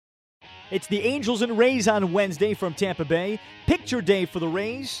It's the Angels and Rays on Wednesday from Tampa Bay. Picture day for the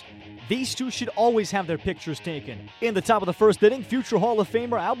Rays. These two should always have their pictures taken. In the top of the first inning, future Hall of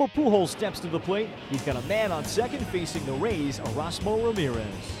Famer Albert Pujols steps to the plate. He's got a man on second facing the Rays, Erasmo Ramirez.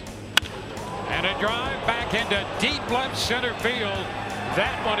 And a drive back into deep left center field.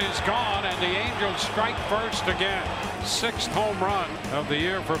 That one is gone, and the Angels strike first again. 6th home run of the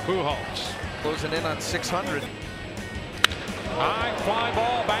year for Pujols. Closing in on 600. High fly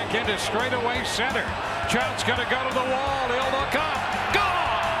ball back into straightaway center. Trout's going to go to the wall. He'll look up.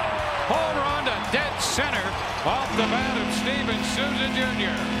 Gone! Home run to dead center off the bat of Steven Souza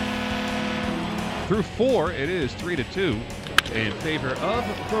Jr. Through 4, it is 3-2 in favor of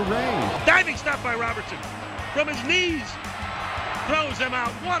the Rays. Diving stop by Robertson. From his knees. Throws him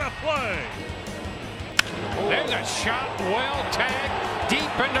out. What a play. There's a shot. Well tagged.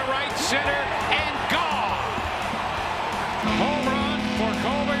 Deep into right center. And gone. Home run for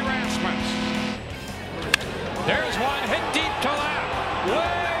Colby Rasmus. There's one hit deep to left.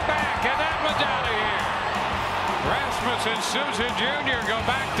 Way back. And that one's out of here. Rasmus and Souza Jr. go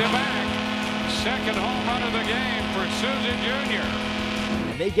back to back. Second home run of the game for Souza Jr.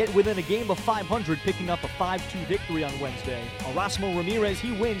 And they get within a game of 500, picking up a 5-2 victory on Wednesday. Erasmo Ramirez,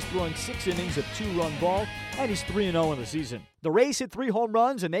 he wins, throwing 6 innings of 2-run ball, and he's 3-0 in the season. The Rays hit 3 home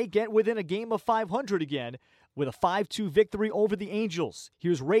runs, and they get within a game of 500 again with a 5-2 victory over the Angels.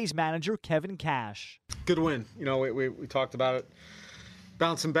 Here's Rays manager Kevin Cash. Good win. You know, we talked about it.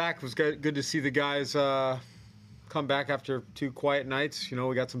 Bouncing back was good to see the guys come back after 2 quiet nights. You know,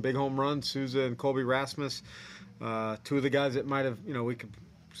 we got some big home runs, Souza and Colby Rasmus. 2 of the guys that might have, you know, we could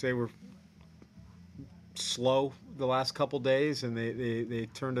say were slow the last couple days, and they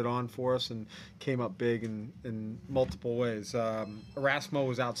turned it on for us and came up big in multiple ways. Erasmo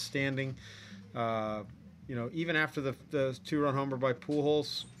was outstanding. You know, even after the 2-run homer by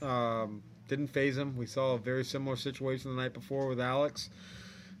Pujols, didn't faze him. We saw a very similar situation the night before with Alex.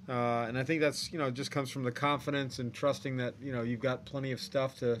 And I think that's, you know, just comes from the confidence and trusting that, you know, you've got plenty of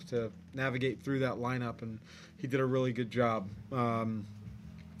stuff to navigate through that lineup, and he did a really good job.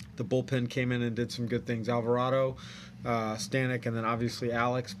 The bullpen came in and did some good things. Alvarado, Stanek, and then obviously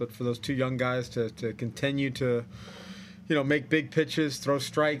Alex. But for those 2 young guys to continue to, you know, make big pitches, throw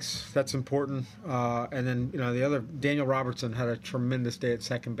strikes, that's important. And then, you know, the other, Daniel Robertson had a tremendous day at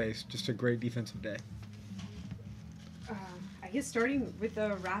second base. Just a great defensive day. I guess starting with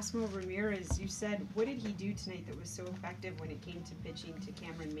Erasmo Ramirez, you said, what did he do tonight that was so effective when it came to pitching to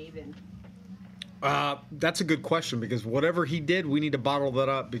Cameron Maybin? That's a good question, because whatever he did, we need to bottle that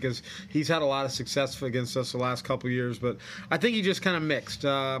up, because he's had a lot of success against us the last couple of years. But I think he just kind of mixed.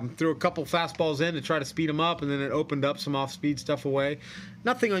 Threw a couple fastballs in to try to speed him up, and then it opened up some off-speed stuff away.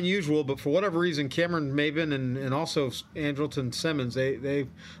 Nothing unusual, but for whatever reason, Cameron Maybin and also Andrelton Simmons, they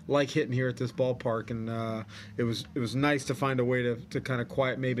like hitting here at this ballpark, and it was nice to find a way to kind of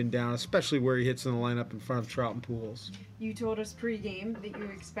quiet Maybin down, especially where he hits in the lineup in front of Trout and Pujols. You told us pregame that you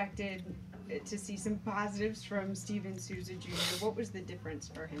expected to see some positives from Steven Souza Jr. What was the difference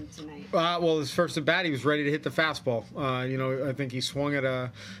for him tonight? Well, his first at bat, he was ready to hit the fastball. You know, I think he swung at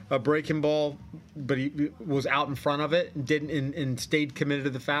a breaking ball, but he was out in front of it and didn't and stayed committed to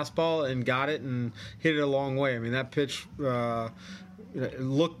the fastball and got it and hit it a long way. I mean, that pitch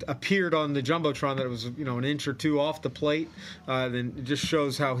appeared on the jumbotron that it was, you know, an inch or 2 off the plate. Then it just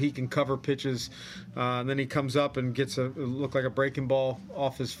shows how he can cover pitches. And then he comes up and gets look like a breaking ball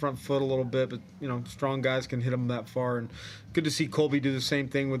off his front foot a little bit, but, you know, strong guys can hit him that far. And good to see Colby do the same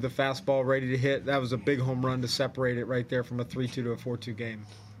thing with the fastball ready to hit. That was a big home run to separate it right there from a 3-2 to a 4-2 game.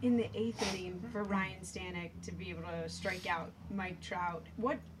 In the 8th inning, for Ryan Stanek to be able to strike out Mike Trout,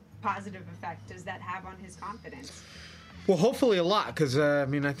 what positive effect does that have on his confidence? Well, hopefully a lot, because, I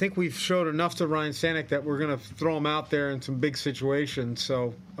mean, I think we've showed enough to Ryan Stanek that we're going to throw him out there in some big situations.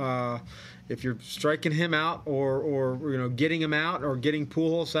 So if you're striking him out or you know, getting him out or getting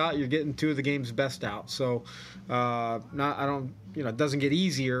Pujols out, you're getting 2 of the game's best out. So it doesn't get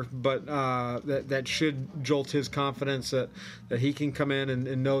easier, but that should jolt his confidence that he can come in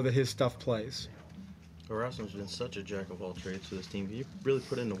and know that his stuff plays. Erasmo's been such a jack of all trades for this team. Can you really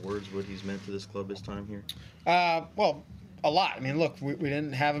put into words what he's meant to this club this time here? Well, a lot. I mean, look, we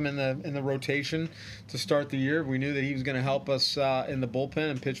didn't have him in the rotation to start the year. We knew that he was going to help us in the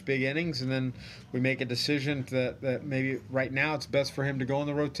bullpen and pitch big innings, and then we make a decision that maybe right now it's best for him to go in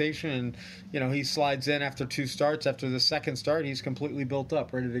the rotation. And, you know, he slides in after 2 starts. After the second start, he's completely built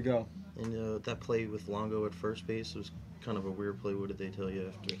up, ready to go. And that play with Longo at first base was kind of a weird play. What did they tell you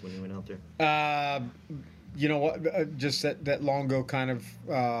after when you went out there? You know what? Just that Longo kind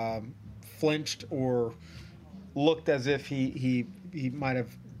of flinched or looked as if he might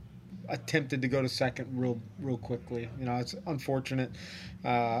have attempted to go to second real quickly. You know, it's unfortunate.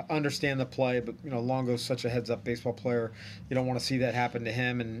 Understand the play, but you know, Longo's such a heads-up baseball player. You don't want to see that happen to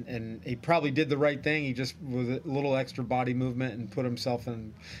him, and he probably did the right thing. He just, with a little extra body movement, and put himself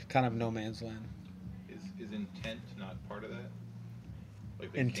in kind of no man's land. Is intent not part of that?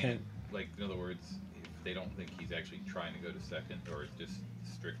 Like intent. Like, in other words, if they don't think he's actually trying to go to second, or it's just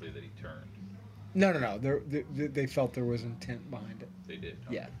strictly that he turned? No. They felt there was intent behind it. They did.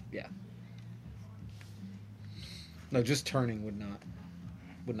 Okay. Yeah. No, just turning would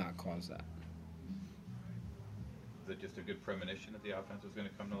not cause that. Is it just a good premonition that the offense was going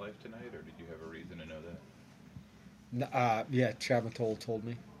to come to life tonight, or did you have a reason to know that? Yeah, Chad Mattola told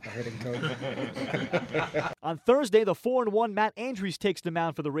me. A hitting coach. On Thursday, the 4-1 Matt Andrews takes the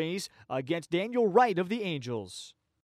mound for the Rays against Daniel Wright of the Angels.